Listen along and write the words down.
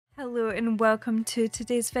Hello and welcome to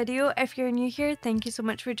today's video. If you're new here, thank you so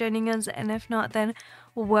much for joining us, and if not, then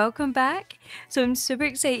welcome back. So I'm super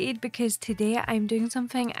excited because today I'm doing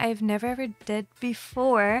something I've never ever did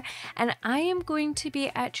before, and I am going to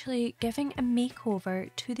be actually giving a makeover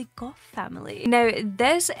to the Goth family. Now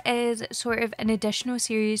this is sort of an additional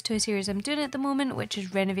series to a series I'm doing at the moment, which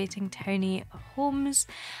is renovating tiny homes,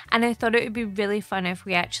 and I thought it would be really fun if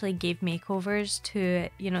we actually gave makeovers to,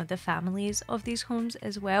 you know, the families of these homes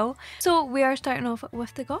as well. So we are starting off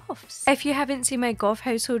with the Goths. If you haven't seen my Goth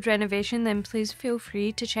household renovation, then please feel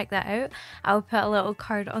free to check that out. I'll put a little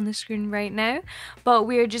card on the screen right now, but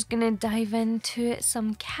we're just gonna dive into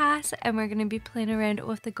some CAS and we're gonna be playing around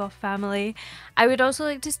with the Goth family. I would also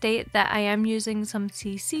like to state that I am using some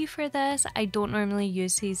CC for this. I don't normally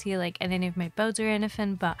use CC like in any of my builds or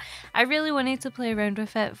anything, but I really wanted to play around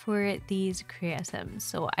with it for these creatives,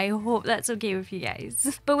 so I hope that's okay with you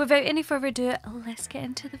guys. But without any further ado, let's get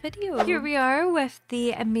into the video. Here we are with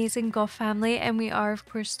the amazing Goth family, and we are of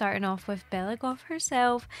course starting off with Bella Goth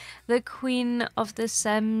herself, the queen of the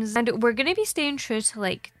Sims, and we're going to be staying true to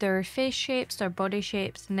like their face shapes, their body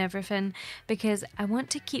shapes and everything, because I want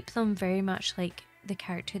to keep them very much like the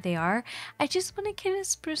character they are. I just want to kind of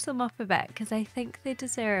spruce them up a bit because I think they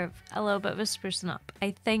deserve a little bit of a sprucing up.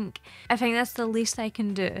 I think that's the least I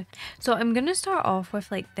can do. So I'm gonna start off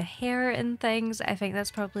with like the hair and things. I think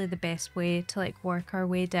that's probably the best way to like work our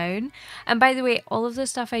way down. And by the way, all of the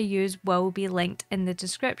stuff I use will be linked in the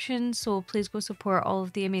description, so please go support all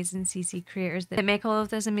of the amazing CC creators that make all of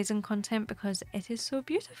this amazing content, because it is so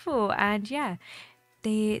beautiful, and yeah,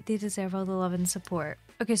 they deserve all the love and support.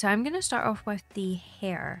 Okay, so I'm going to start off with the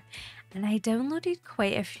hair, and I downloaded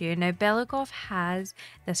quite a few. Now Bella Goth has,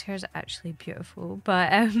 this hair is actually beautiful,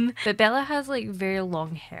 but Bella has like very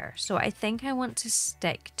long hair, so I think I want to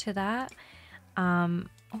stick to that. Oh,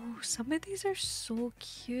 some of these are so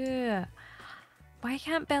cute. Why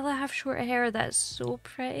can't Bella have short hair? That's so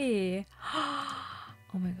pretty.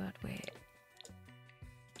 Oh my god, wait.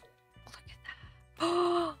 Look at that.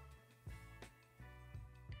 Oh!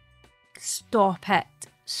 Stop it.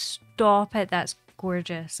 Stop it. That's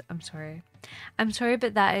gorgeous. I'm sorry,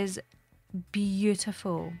 but that is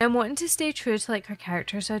beautiful. I'm wanting to stay true to like her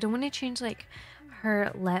character, so I don't want to change like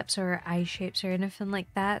her lips or eye shapes or anything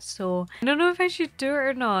like that. So I don't know if I should do it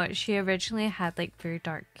or not. She originally had like very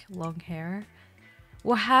dark long hair.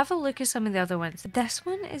 We'll have a look at some of the other ones. This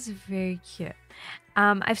one is very cute.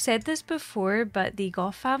 I've said this before, but the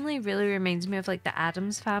Goth family really reminds me of like the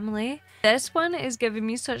Addams family. This one is giving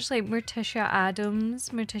me such like Morticia Addams,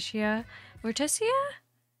 Morticia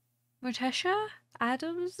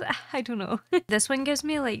Addams? I don't know. This one gives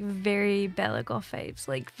me like very Bella Goth vibes,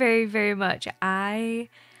 like very, very much. I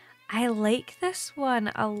like this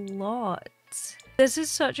one a lot. This is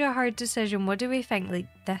such a hard decision. What do we think? Like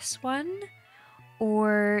this one?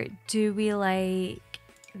 Or do we like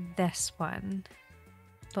this one?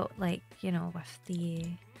 But like, you know, with the...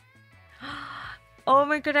 Oh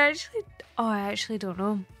my god, I actually don't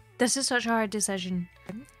know. This is such a hard decision.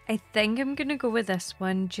 I think I'm gonna go with this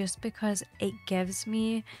one just because it gives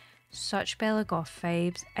me such Bella Goth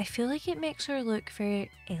vibes. I feel like it makes her look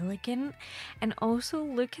very elegant, and also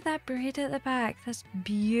look at that braid at the back. That's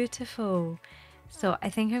beautiful. So I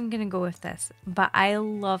think I'm gonna go with this, but I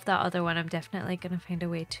love that other one. I'm definitely gonna find a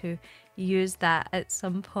way to use that at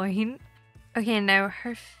some point. Okay, now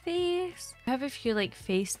her face. I have a few like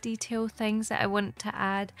face detail things that I want to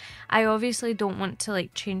add. I obviously don't want to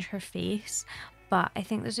like change her face, but I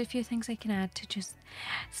think there's a few things I can add to just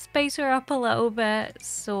spice her up a little bit.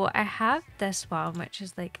 So I have this one, which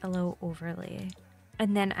is like a little overlay.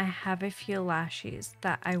 And then I have a few lashes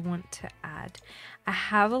that I want to add. I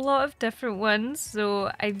have a lot of different ones,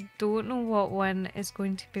 so I don't know what one is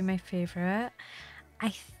going to be my favorite. I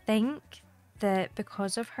think that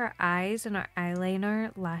because of her eyes and her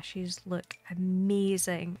eyeliner, lashes look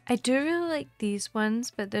amazing. I do really like these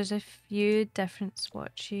ones, but there's a few different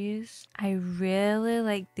swatches. I really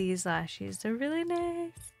like these lashes. They're really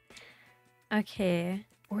nice. Okay,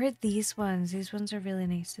 or these ones. These ones are really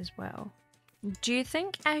nice as well. Do you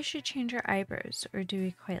think I should change her eyebrows, or do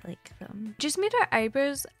we quite like them? Just made her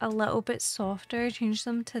eyebrows a little bit softer, change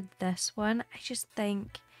them to this one. I just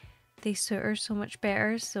think they suit her so much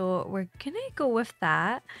better, so we're gonna go with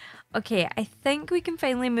that. Okay, I think we can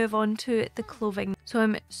finally move on to the clothing. So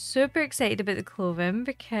I'm super excited about the clothing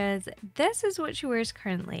because this is what she wears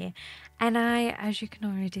currently, and I, as you can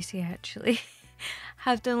already see actually,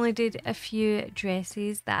 have downloaded a few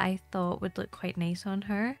dresses that I thought would look quite nice on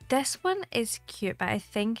her. This one is cute, but I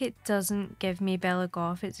think it doesn't give me Bella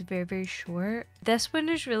Goth. It's very, very short. This one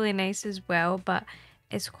is really nice as well, but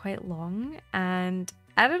it's quite long, and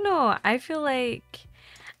I don't know. I feel like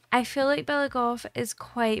Bella Goth is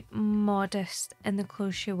quite modest in the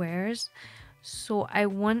clothes she wears. So I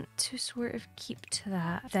want to sort of keep to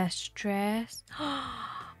that. This dress.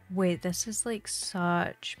 Wait, this is like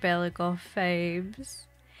such Bella Goth vibes.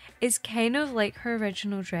 It's kind of like her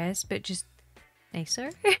original dress, but just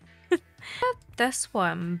nicer. This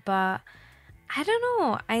one, but I don't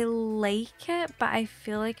know. I like it, but I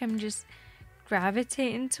feel like I'm just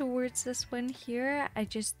gravitating towards this one here. I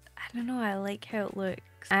don't know. I like how it looks.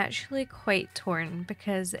 Actually quite torn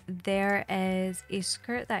because there is a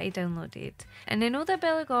skirt that I downloaded, and I know that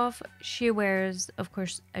Bella Goth, she wears of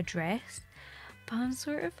course a dress, but I'm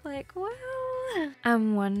sort of like, well,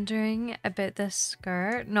 I'm wondering about this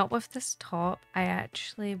skirt, not with this top. I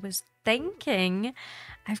actually was thinking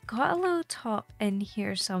I've got a little top in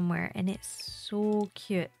here somewhere and it's so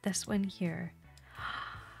cute, this one here.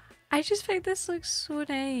 I just think this looks so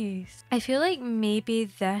nice. I feel like maybe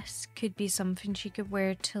this could be something she could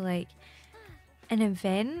wear to like an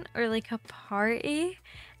event or like a party,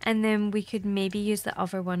 and then we could maybe use the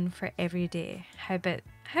other one for every day. How about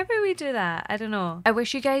we do that? I don't know. I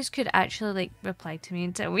wish you guys could actually like reply to me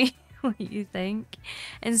and tell me what you think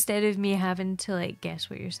instead of me having to like guess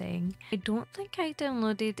what you're saying. I don't think I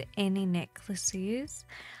downloaded any necklaces.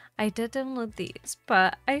 I did download these,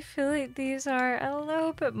 but I feel like these are a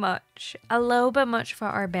little bit much for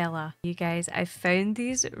our Bella. You guys, I found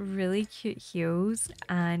these really cute heels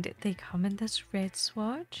and they come in this red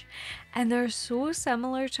swatch and they're so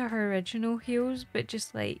similar to her original heels, but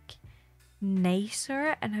just like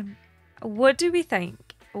nicer. And what do we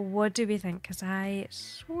think? What do we think? Because I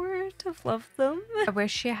sort of love them. I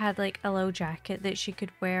wish she had like a little jacket that she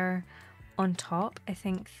could wear on top. I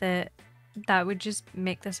think that would just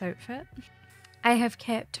make this outfit. I have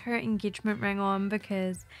kept her engagement ring on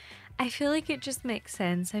because I feel like it just makes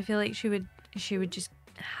sense. I feel like she would just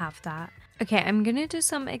have that. Okay, I'm gonna do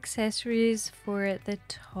some accessories for the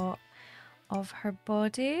top of her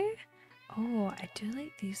body. Oh, I do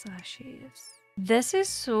like these lashes. This is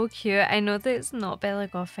so cute. I know that it's not Bella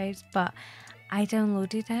Goth vibes, but I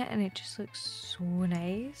downloaded it and it just looks so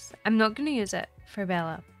nice. I'm not gonna use it for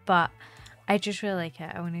Bella, but I just really like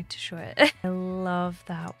it. I wanted to show it. I love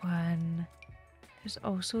that one. There's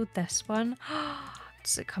also this one.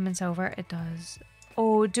 Does it come in silver? It does.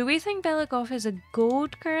 Oh, do we think Bella Goth is a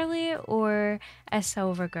gold girly or a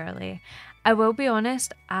silver girly? I will be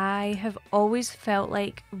honest, I have always felt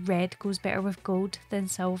like red goes better with gold than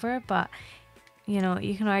silver, but you know,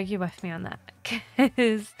 you can argue with me on that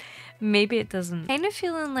because maybe it doesn't. Kind of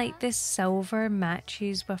feeling like this silver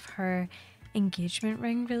matches with her engagement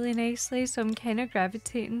ring really nicely, so I'm kind of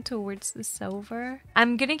gravitating towards the silver.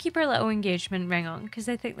 I'm gonna keep her little engagement ring on because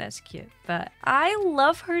I think that's cute, but I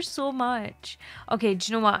love her so much. Okay,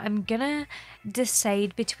 do you know what? I'm gonna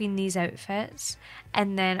decide between these outfits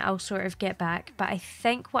and then I'll sort of get back, but I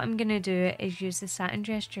think what I'm gonna do is use the satin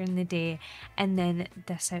dress during the day and then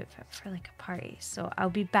this outfit for like a party. So I'll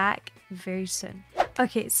be back very soon.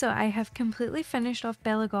 Okay, so I have completely finished off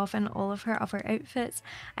Bella Goth and all of her other outfits.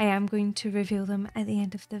 I am going to reveal them at the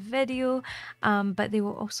end of the video, but they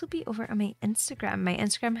will also be over on my Instagram. My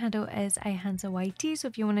Instagram handle is iHanza, so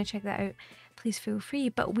if you want to check that out, please feel free.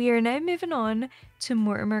 But we are now moving on to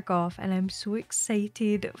Mortimer Goth and I'm so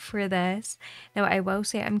excited for this. Now I will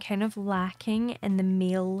say I'm kind of lacking in the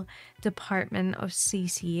male department of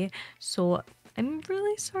CC, so I'm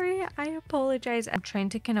really sorry. I apologize. I'm trying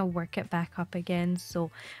to kind of work it back up again, so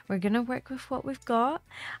we're gonna work with what we've got.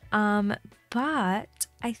 But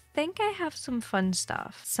I think I have some fun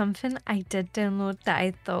stuff. Something I did download that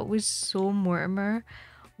I thought was so Mortimer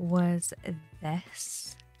was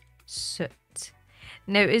this suit.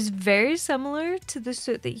 Now it's very similar to the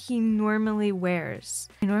suit that he normally wears.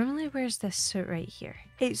 He normally wears this suit right here.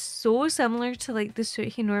 It's so similar to like the suit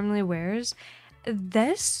he normally wears.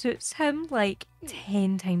 This suits him like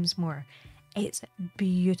 10 times more. It's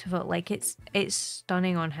beautiful. Like it's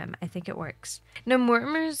stunning on him. I think it works. Now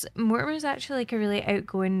Mortimer's actually like a really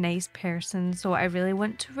outgoing, nice person, so I really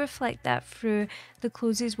want to reflect that through the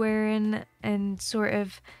clothes he's wearing and sort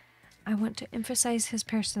of I want to emphasize his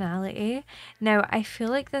personality. Now, I feel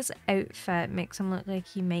like this outfit makes him look like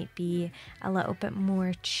he might be a little bit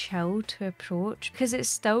more chill to approach because it's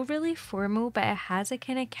still really formal, but it has a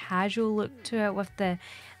kind of casual look to it with the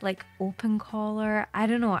like open collar. I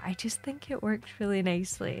don't know. I just think it works really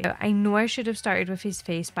nicely. I know I should have started with his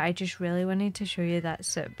face, but I just really wanted to show you that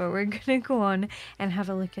suit. But we're going to go on and have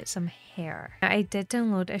a look at some hair. Now, I did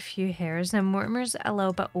download a few hairs. Now, Mortimer's a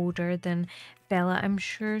little bit older than Bella, I'm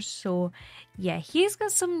sure, so yeah, he's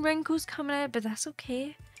got some wrinkles coming out, but that's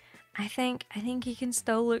okay. I think he can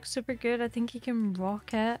still look super good. I think he can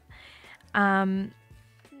rock it.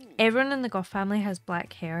 Everyone in the Goth family has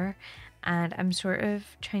black hair, and I'm sort of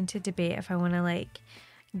trying to debate if I want to like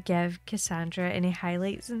give Caasandra any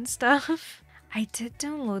highlights and stuff. I did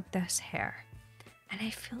download this hair, and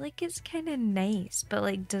I feel like it's kind of nice, but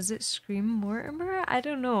like, does it scream Mortimer? I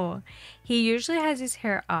don't know. He usually has his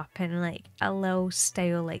hair up in like a little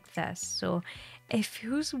style like this, so it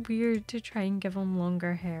feels weird to try and give him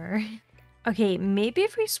longer hair. Okay, maybe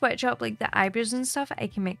if we switch up like the eyebrows and stuff, I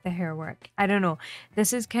can make the hair work. I don't know.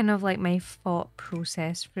 This is kind of like my thought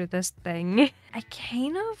process for this thing. I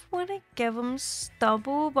kind of want to give him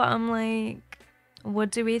stubble, but I'm like, what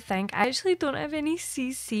do we think? I actually don't have any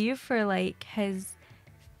CC for like his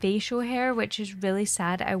facial hair, which is really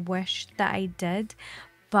sad. I wish that I did.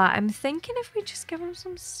 But I'm thinking if we just give him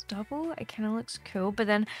some stubble, it kind of looks cool. But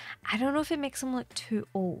then I don't know if it makes him look too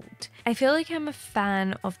old. I feel like I'm a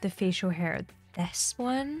fan of the facial hair. This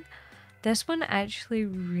one actually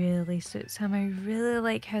really suits him. I really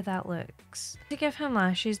like how that looks. To give him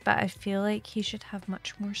lashes, but I feel like he should have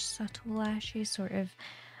much more subtle lashes, sort of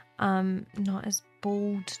not as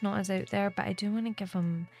bold, not as out there. But I do want to give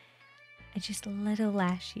him just little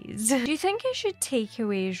lashes. Do you think I should take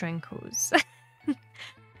away his wrinkles?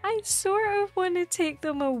 I sort of want to take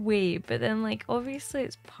them away, but then like obviously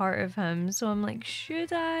it's part of him, so I'm like,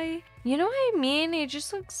 should I? You know what I mean? He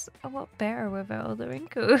just looks a lot better without all the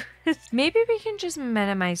wrinkles. Maybe we can just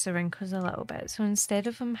minimize the wrinkles a little bit. So instead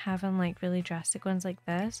of him having like really drastic ones like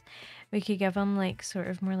this, we could give him like sort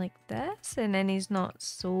of more like this, and then he's not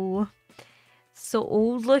so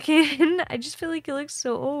old looking. I just feel like he looks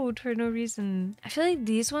so old for no reason. I feel like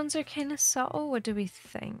these ones are kind of subtle. What do we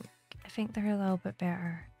think? I think they're a little bit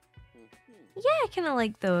better. Yeah, I kind of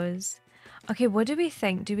like those. Okay, what do we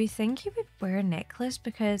think? Do we think he would wear a necklace?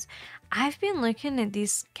 Because I've been looking at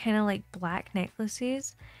these kind of like black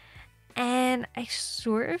necklaces, and I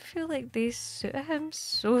sort of feel like they suit him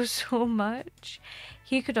so much.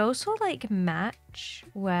 He could also like match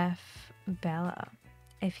with Bella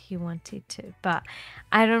if he wanted to, but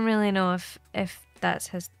I don't really know if that's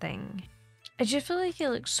his thing. I just feel like he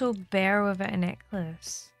looks so bare without a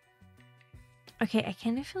necklace. Okay, I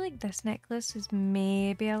kind of feel like this necklace is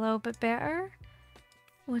maybe a little bit better.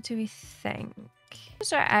 What do we think?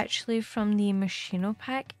 These are actually from the Machino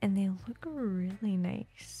pack, and they look really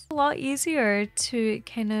nice. A lot easier to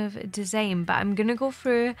kind of design, but I'm gonna go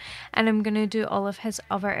through and I'm gonna do all of his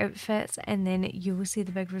other outfits, and then you will see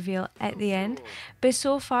the big reveal at the end. But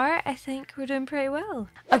so far, I think we're doing pretty well.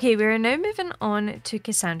 Okay, we're now moving on to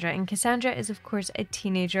Caasandra, and Caasandra is of course a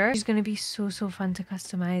teenager. She's gonna be so fun to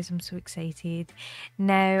customize. I'm so excited.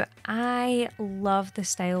 Now, I love the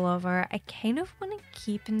style of her. I kind of want to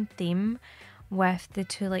keep in theme with the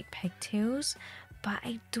two like pigtails, but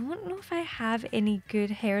I don't know if I have any good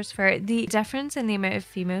hairs for it. The difference in the amount of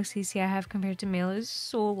female CC I have compared to male is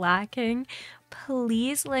so lacking.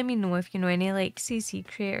 Please let me know if you know any like CC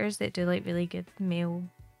creators that do like really good male,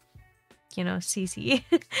 you know, CC.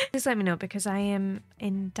 Just let me know, because I am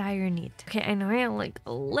in dire need. Okay, I know I like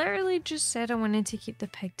literally just said I wanted to keep the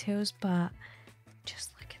pigtails, but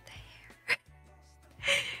just look at the hair.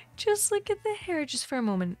 Just look at the hair just for a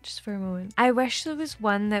moment, I wish there was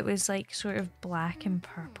one that was like sort of black and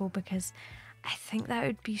purple, because I think that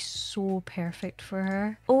would be so perfect for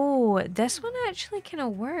her. Oh, this one actually kind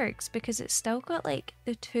of works because it's still got like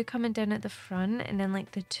the two coming down at the front and then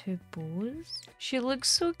like the two bows. She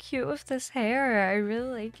looks so cute with this hair. I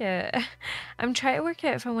really like it. I'm trying to work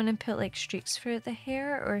out if I want to put like streaks throughout the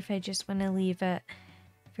hair or if I just want to leave it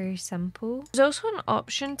very simple. There's also an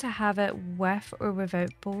option to have it with or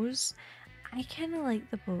without bows. I kind of like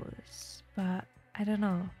the bows, but I don't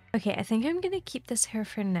know. Okay, I think I'm gonna keep this hair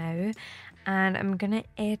for now, and I'm gonna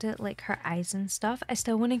edit like her eyes and stuff. I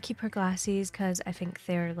still want to keep her glasses because I think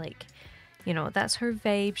they're like, you know, that's her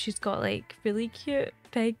vibe. She's got like really cute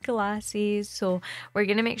big glasses, so we're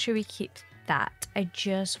gonna make sure we keep that. I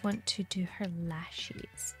just want to do her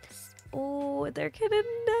lashes. Oh, they're kind of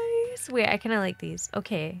nice. Wait, I kind of like these.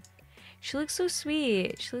 Okay. She looks so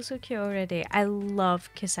sweet. She looks so cute already. I love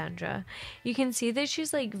Caasandra. You can see that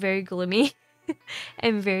she's like very gloomy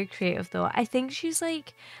and very creative though. I think she's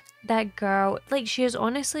like that girl. Like, she is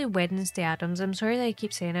honestly Wednesday Addams. I'm sorry that I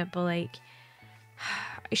keep saying it, but like,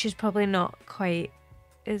 she's probably not quite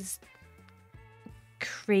as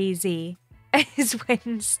crazy as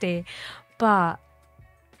Wednesday. But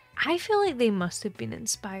I feel like they must have been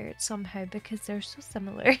inspired somehow because they're so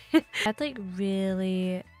similar. I had like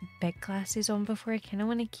really big glasses on before. I kind of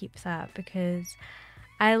want to keep that because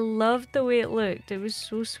I loved the way it looked. It was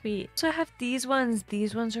so sweet. So I have these ones.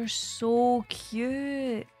 These ones are so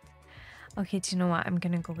cute. Okay, do you know what? I'm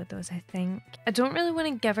gonna go with those, I think. I don't really want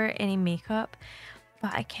to give her any makeup,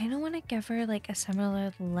 but I kind of want to give her like a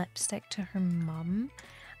similar lipstick to her mum.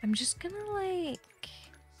 I'm just gonna like...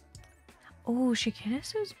 Oh, she kind of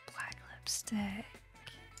suits black lipstick.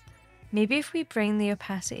 Maybe if we bring the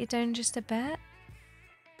opacity down just a bit.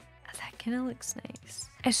 That kind of looks nice.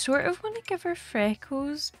 I sort of want to give her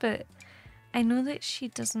freckles, but I know that she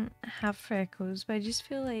doesn't have freckles, but I just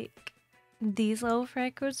feel like these little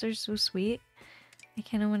freckles are so sweet. I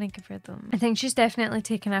kind of want to give her them. I think she's definitely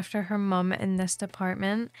taken after her mum in this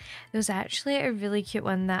department. There's actually a really cute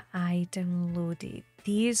one that I downloaded.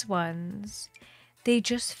 These ones, they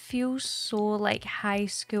just feel so like high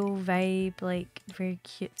school vibe, like very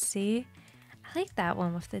cutesy. I like that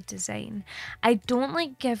one with the design. I don't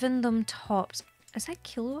like giving them tops. Is that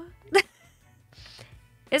Killua?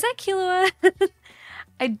 Is that Killua?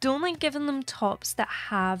 I don't like giving them tops that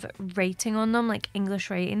have writing on them, like English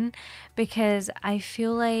writing, because I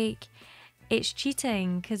feel like it's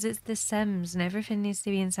cheating because it's The Sims and everything needs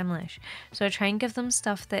to be in Simlish. So I try and give them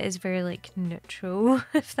stuff that is very like neutral,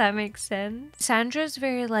 if that makes sense. Sandra's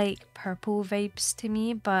very like purple vibes to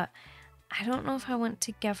me, but I don't know if I want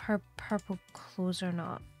to give her purple clothes or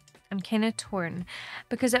not. I'm kind of torn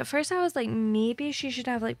because at first I was like, maybe she should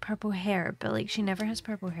have like purple hair, but like she never has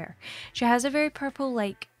purple hair. She has a very purple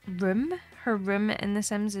like room. Her room in The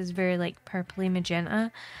Sims is very like purpley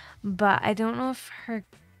magenta, but I don't know if her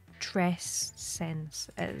dress sense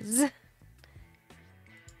is.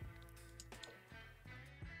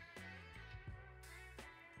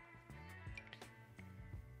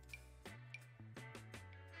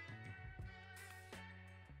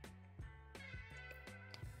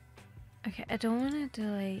 Okay, I don't want to do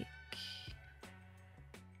like...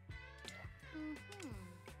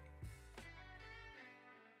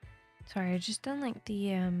 Sorry, I just don't like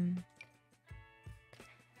the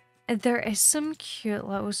There is some cute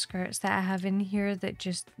little skirts that I have in here that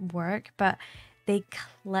just work, but they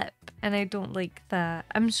clip and I don't like that.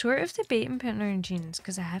 I'm sort of debating putting her in jeans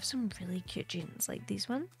because I have some really cute jeans like these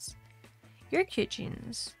ones. You're cute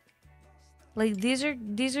jeans. Like these are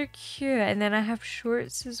cute, and then I have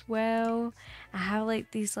shorts as well. I have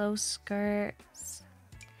like these little skirts.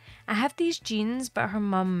 I have these jeans, but her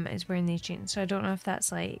mum is wearing these jeans, so I don't know if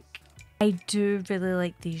that's like... I do really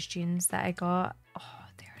like these jeans that I got. Oh,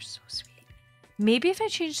 they are so sweet. Maybe if I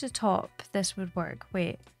change the top, this would work.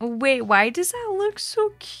 Wait, why does that look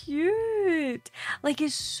so cute? Like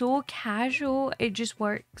it's so casual, it just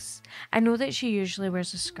works. I know that she usually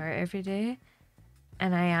wears a skirt every day,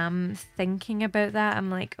 and I am thinking about that. I'm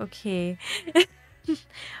like, okay.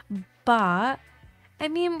 But, I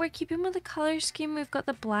mean, we're keeping with the color scheme. We've got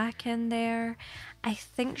the black in there. I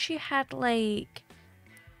think she had, like,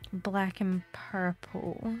 black and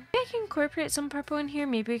purple. Maybe I can incorporate some purple in here.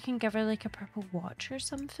 Maybe we can give her, like, a purple watch or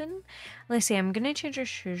something. Let's see. I'm going to change her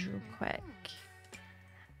shoes real quick.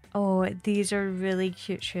 Oh, these are really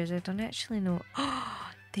cute shoes. I don't actually know. Oh,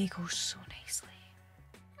 they go so nicely.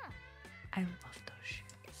 I love those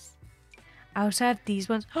shoes. I also have these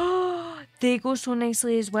ones. Oh, they go so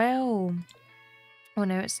nicely as well. Oh,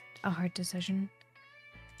 now it's a hard decision.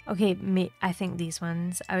 Okay, I think these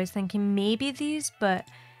ones. I was thinking maybe these, but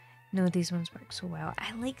no, these ones work so well.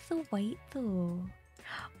 I like the white though.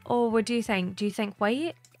 Oh, what do you think? Do you think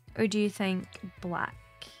white or do you think black?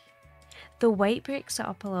 The white breaks it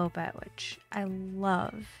up a little bit, which I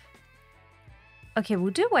love. Okay,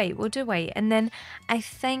 we'll do white. We'll do white. And then I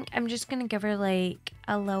think I'm just going to give her like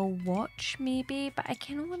a little watch maybe. But I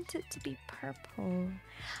kind of want it to be purple.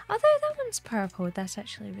 Although that one's purple. That's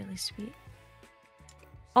actually really sweet.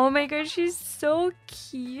 Oh my gosh, she's so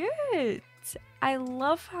cute. I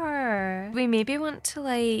love her. We maybe want to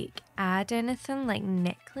like add anything like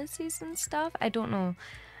necklaces and stuff. I don't know.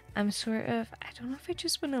 I don't know if I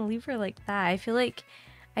just want to leave her like that. I feel like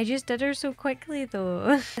I just did her so quickly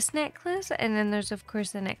though. This necklace, and then there's of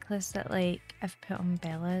course the necklace that like I've put on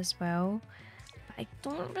Bella as well. But I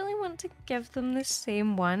don't really want to give them the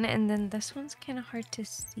same one, and then this one's kind of hard to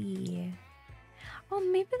see. Oh,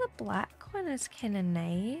 maybe the black one is kind of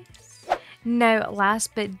nice. Now,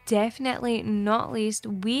 last but definitely not least,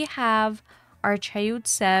 we have our child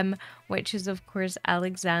sim, which is of course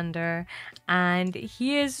Alexander, and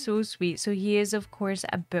he is so sweet. So he is of course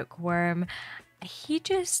a bookworm.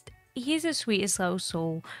 He's the sweetest little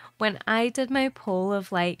soul. When I did my poll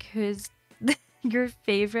of like who's your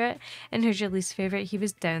favorite and who's your least favorite, he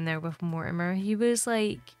was down there with Mortimer. He was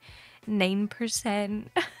like 9%.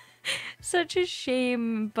 Such a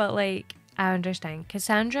shame, but like I understand.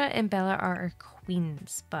 Cassandra and Bella are our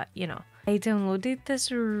queens, but you know. I downloaded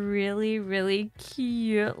this really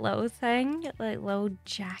cute little thing, like little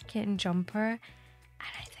jacket and jumper, and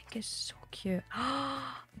I think it's so cute.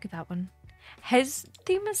 Look at that one. His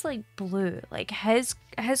theme is like blue, like his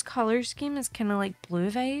color scheme is kind of like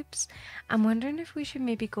blue vibes. I'm wondering if we should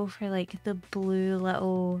maybe go for like the blue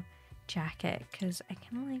little jacket, because I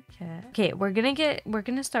kind of like it. Okay, we're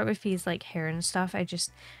gonna start with his like hair and stuff. I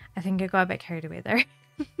think I got a bit carried away there.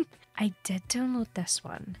 I did download this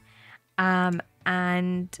one,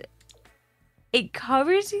 and it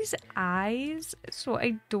covers his eyes, so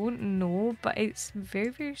I don't know, but it's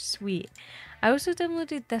very sweet. I also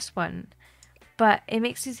downloaded this one, but it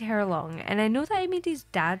makes his hair long, and I know that I made his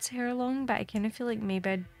dad's hair long, but I kind of feel like maybe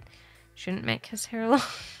I shouldn't make his hair long.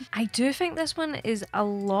 I do think this one is a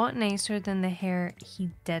lot nicer than the hair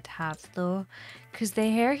he did have though, because the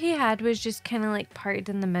hair he had was just kind of like parted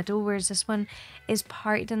in the middle, whereas this one is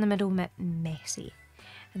parted in the middle messy.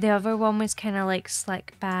 The other one was kind of like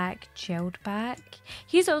slick back, gelled back.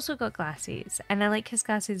 He's also got glasses, and I like his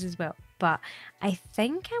glasses as well, but I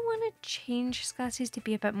think I want to change his glasses to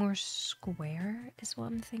be a bit more square is what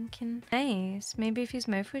I'm thinking. Nice. Maybe if his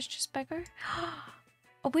mouth was just bigger.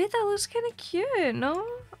 Oh wait, that looks kind of cute, no?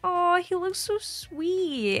 Oh, he looks so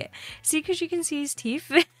sweet. See, because you can see his teeth.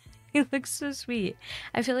 He looks so sweet.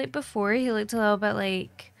 I feel like before he looked a little bit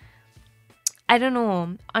like, I don't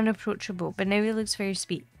know, unapproachable, but now he looks very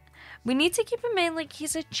sweet. We need to keep in mind, like,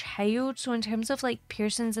 he's a child, so in terms of like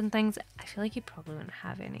piercings and things, I feel like he probably wouldn't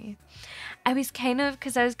have any. I was kind of,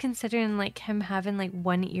 because I was considering like him having like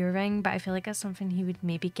one earring, but I feel like that's something he would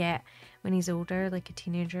maybe get when he's older, like a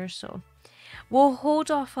teenager, so we'll hold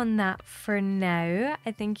off on that for now.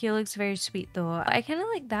 I think he looks very sweet though. I kind of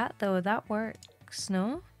like that though. That works,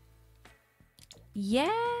 no? Yeah,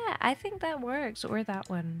 I think that works. Or that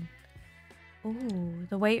one. Oh,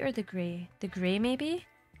 the white or the grey? The grey maybe?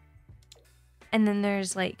 And then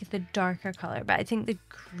there's like the darker colour, but I think the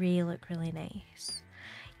grey look really nice.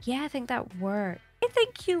 Yeah, I think that works. I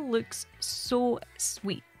think he looks so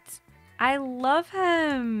sweet. I love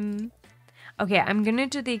him. Okay, I'm gonna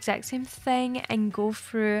do the exact same thing and go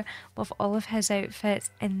through with all of his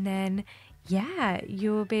outfits, and then yeah,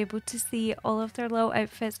 you'll be able to see all of their little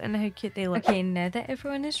outfits and how cute they look. Okay, now that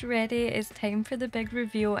everyone is ready, it's time for the big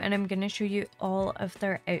reveal, and I'm gonna show you all of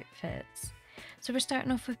their outfits. So we're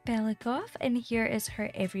starting off with Bella Goth, and here is her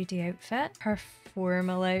everyday outfit. Her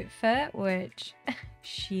formal outfit, which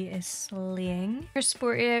she is slaying. Her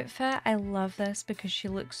sporty outfit, I love this because she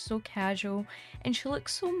looks so casual and she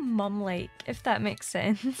looks so mum-like, if that makes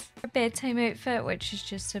sense. Her bedtime outfit, which is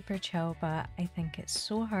just super chill, but I think it's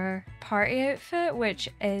so her. Party outfit, which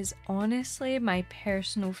is honestly my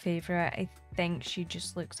personal favourite. I think she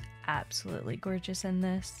just looks absolutely gorgeous in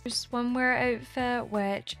this. Her swimwear outfit,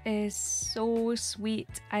 which is so sweet.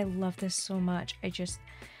 I love this so much.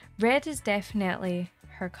 Red is definitely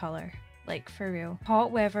her colour, like for real.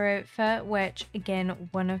 Hot weather outfit, which again,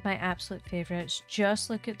 one of my absolute favourites. Just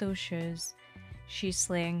look at those shoes. She's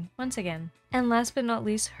slaying once again. And last but not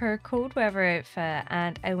least, her cold weather outfit,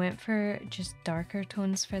 and I went for just darker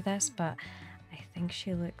tones for this, but I think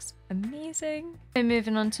she looks amazing. And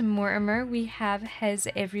moving on to Mortimer, we have his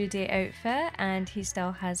everyday outfit, and he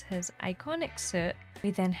still has his iconic suit. We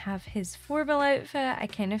then have his formal outfit. I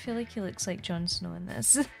kind of feel like he looks like Jon Snow in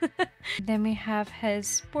this. Then we have his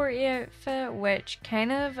sporty outfit, which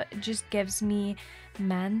kind of just gives me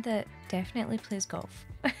man that definitely plays golf.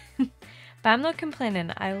 But I'm not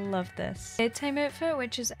complaining, I love this. Bedtime outfit,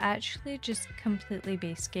 which is actually just completely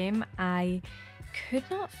base game. I could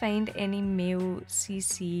not find any male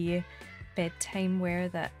CC bedtime wear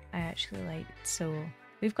that I actually liked, so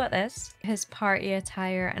we've got this. His party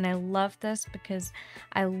attire, and I love this because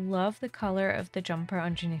I love the colour of the jumper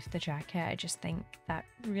underneath the jacket. I just think that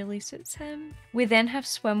really suits him. We then have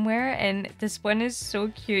swimwear, and this one is so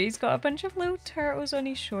cute. He's got a bunch of little turtles on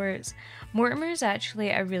his shorts. Mortimer is actually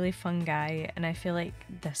a really fun guy, and I feel like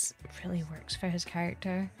this really works for his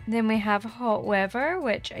character. Then we have hot weather,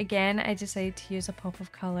 which again I decided to use a pop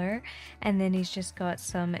of colour, and then he's just got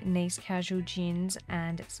some nice casual jeans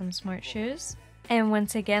and some smart shoes. And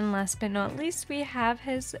once again, last but not least, we have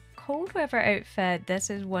his cold weather outfit. This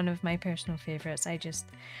is one of my personal favourites. I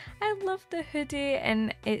love the hoodie,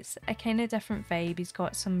 and it's a kind of different vibe. He's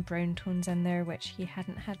got some brown tones in there, which he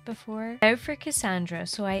hadn't had before. Now for Caasandra.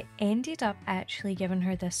 So I ended up actually giving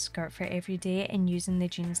her this skirt for every day and using the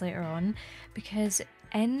jeans later on, because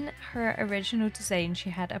in her original design she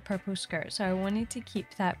had a purple skirt, so I wanted to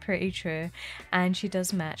keep that pretty true, and she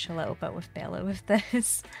does match a little bit with Bella with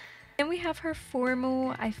this. Then we have her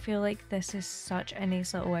formal. I feel like this is such a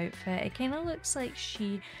nice little outfit. It kind of looks like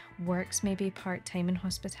she works maybe part-time in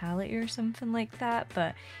hospitality or something like that,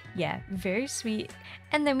 but yeah, very sweet.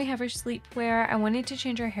 And then we have her sleepwear. I wanted to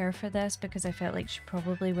change her hair for this because I felt like she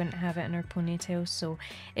probably wouldn't have it in her ponytail, so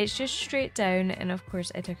it's just straight down, and of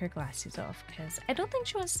course I took her glasses off because I don't think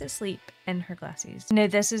she wants to sleep in her glasses. Now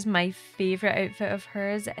this is my favorite outfit of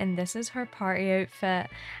hers, and this is her party outfit,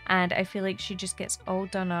 and I feel like she just gets all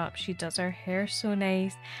done up. She does her hair so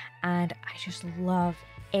nice, and I just love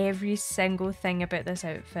every single thing about this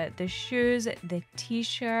outfit. The shoes, the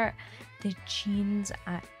t-shirt, the jeans,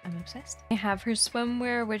 I'm obsessed. I have her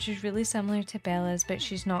swimwear, which is really similar to Bella's, but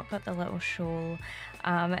she's not got the little shawl.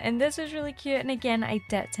 And this is really cute, and again I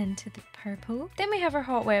dipped into the purple. Then we have her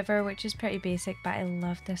hot weather, which is pretty basic, but I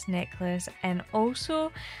love this necklace, and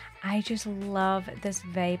also I just love this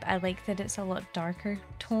vibe. I like that it's a lot darker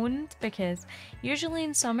toned, because usually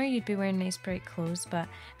in summer you'd be wearing nice bright clothes, but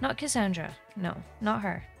not Cassandra. No, not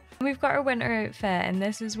her. We've got our winter outfit, and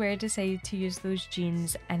this is where I decided to use those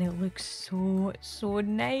jeans, and it looks so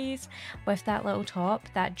nice with that little top,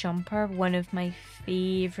 that jumper, one of my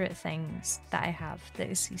favorite things that I have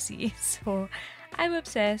that is CC, so I'm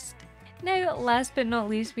obsessed. Now, last but not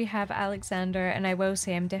least, we have Alexander, and I will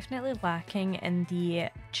say I'm definitely lacking in the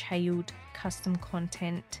child custom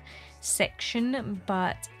content section,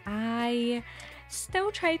 but I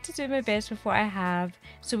still tried to do my best with what I have.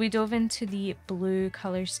 So we dove into the blue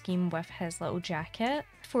colour scheme with his little jacket.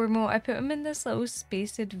 For Mo, I put him in this little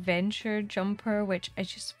space adventure jumper, which I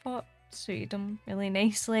just thought suited him really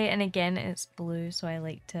nicely, and again it's blue, so I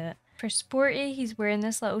liked it. For Sporty, he's wearing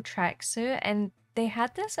this little tracksuit, and they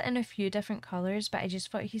had this in a few different colours, but I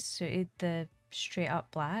just thought he suited the straight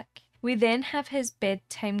up black. We then have his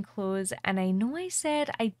bedtime clothes, and I know I said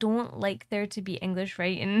I don't like there to be English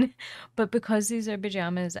writing, but because these are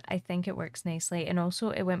pajamas, I think it works nicely, and also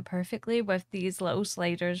it went perfectly with these little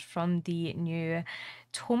sliders from the new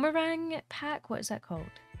Tomarang pack. What is that called?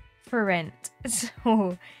 For Rent.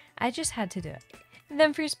 So I just had to do it.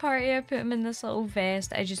 Then for his party, I put him in this little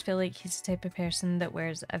vest. I just feel like he's the type of person that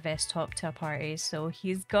wears a vest top to a party, so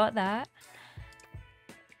he's got that.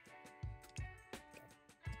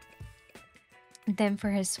 Then for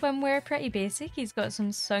his swimwear, pretty basic. He's got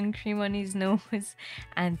some sun cream on his nose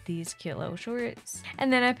and these cute little shorts.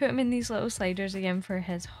 And then I put him in these little sliders again for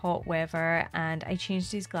his hot weather, and I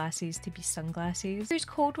changed his glasses to be sunglasses. For his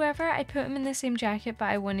cold weather, I put him in the same jacket, but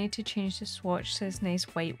I wanted to change the swatch to this nice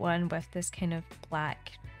white one with this kind of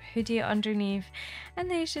black hoodie underneath. And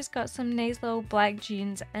then he's just got some nice little black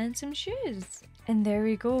jeans and some shoes. And there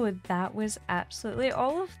we go, that was absolutely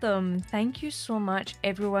all of them. Thank you so much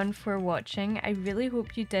everyone for watching. I really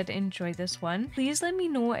hope you did enjoy this one. Please let me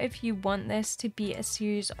know if you want this to be a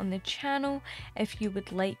series on the channel, if you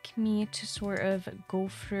would like me to sort of go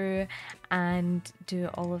through and do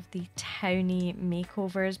all of the townie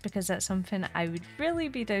makeovers, because that's something I would really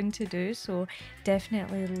be down to do, so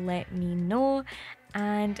definitely let me know.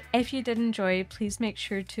 And if you did enjoy, please make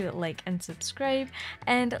sure to like and subscribe,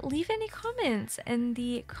 and leave any comments in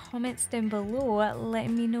the comments down below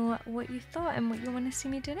letting me know what you thought and what you want to see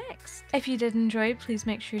me do next. If you did enjoy, please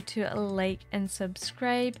make sure to like and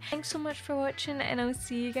subscribe. Thanks so much for watching, and I'll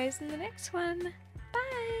see you guys in the next one.